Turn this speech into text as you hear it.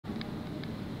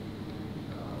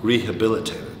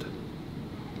Rehabilitated.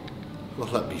 Well,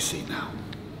 let me see now.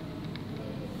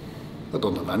 I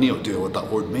don't have any idea what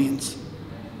that word means.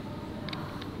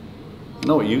 I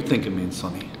know what you think it means,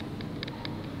 Sonny.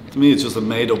 To me, it's just a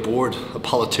made-up word, a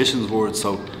politician's word,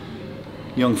 so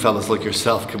young fellas like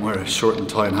yourself can wear a shirt and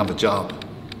tie and have a job.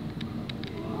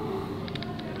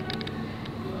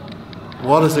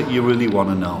 What is it you really want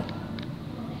to know?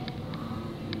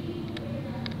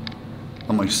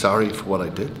 Am I sorry for what I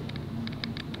did?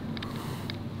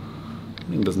 I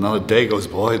mean, there's not a day goes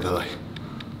by that I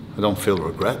don't feel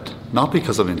regret. Not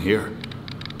because I'm in here,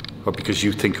 or because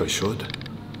you think I should.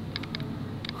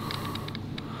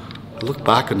 I look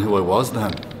back on who I was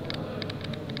then.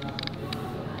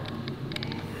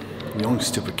 A young,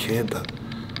 stupid kid that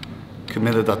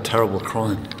committed that terrible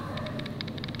crime.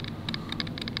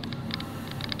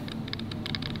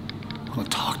 I want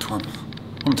to talk to him.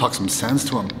 I want to talk some sense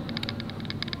to him.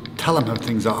 Tell him how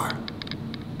things are.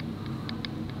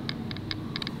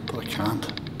 But I can't.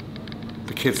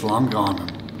 The kid's long gone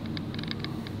and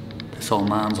this old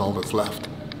man's all that's left.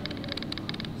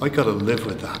 I gotta live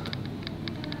with that.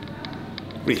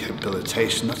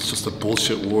 Rehabilitation, that's just a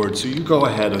bullshit word, so you go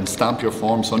ahead and stamp your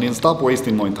form, Sonny, and stop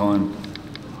wasting my time.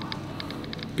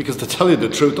 Because to tell you the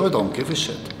truth, I don't give a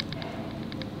shit.